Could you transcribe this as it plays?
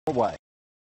way.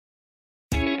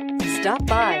 Stop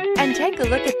by and take a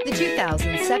look at the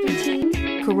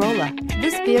 2017 Corolla.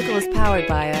 This vehicle is powered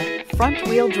by a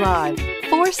front-wheel drive,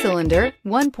 4-cylinder,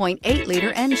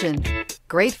 1.8-liter engine.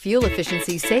 Great fuel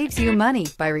efficiency saves you money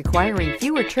by requiring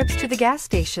fewer trips to the gas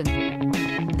station.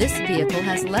 This vehicle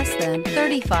has less than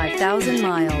 35,000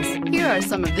 miles. Here are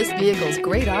some of this vehicle's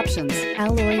great options: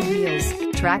 alloy wheels,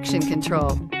 traction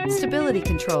control, stability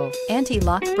control,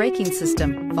 anti-lock braking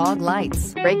system, fog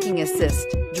lights, braking assist,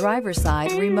 driver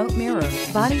side remote mirror,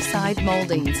 body side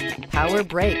moldings, power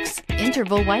brakes,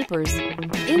 interval wipers.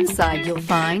 Inside you'll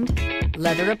find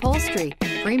leather upholstery,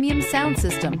 premium sound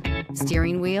system,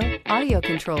 steering wheel audio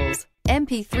controls,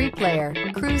 MP3 player,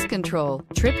 cruise control,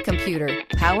 trip computer,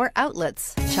 power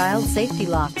outlets, child safety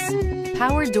locks,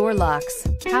 power door locks,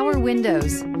 power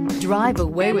windows. Drive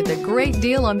away with a great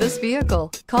deal on this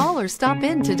vehicle. Call or stop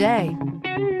in today.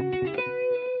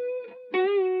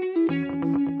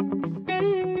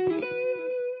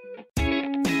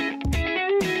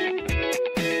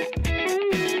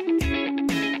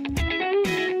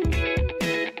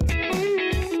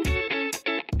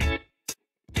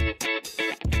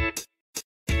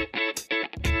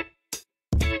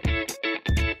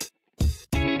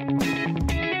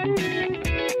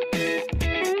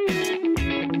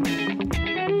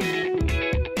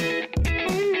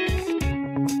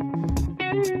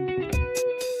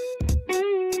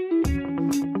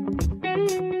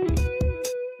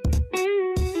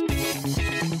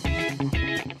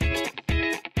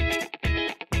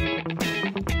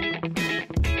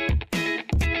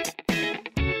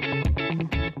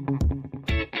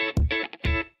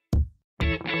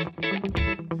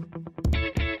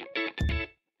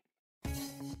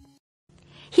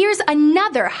 Here's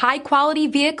another high-quality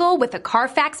vehicle with a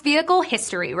Carfax Vehicle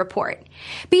History Report.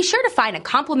 Be sure to find a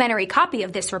complimentary copy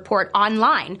of this report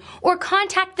online or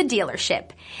contact the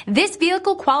dealership. This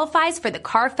vehicle qualifies for the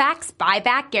Carfax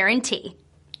Buyback Guarantee.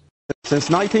 Since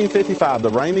 1955, the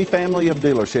Ramey family of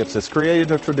dealerships has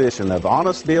created a tradition of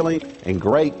honest dealing and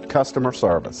great customer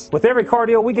service. With every car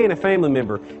deal, we gain a family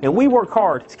member, and we work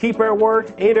hard to keep our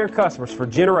word and our customers for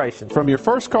generations. From your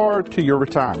first car to your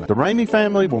retirement, the Ramey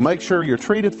family will make sure you're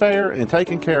treated fair and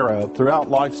taken care of throughout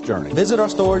life's journey. Visit our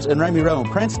stores in Ramey Road,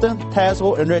 Princeton,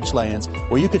 Tazewell, and Richlands,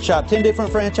 where you can shop 10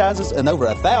 different franchises and over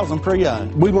 1,000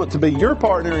 pre-owned. We want to be your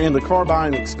partner in the car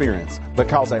buying experience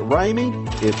because at Ramey,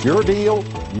 it's your deal,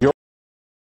 your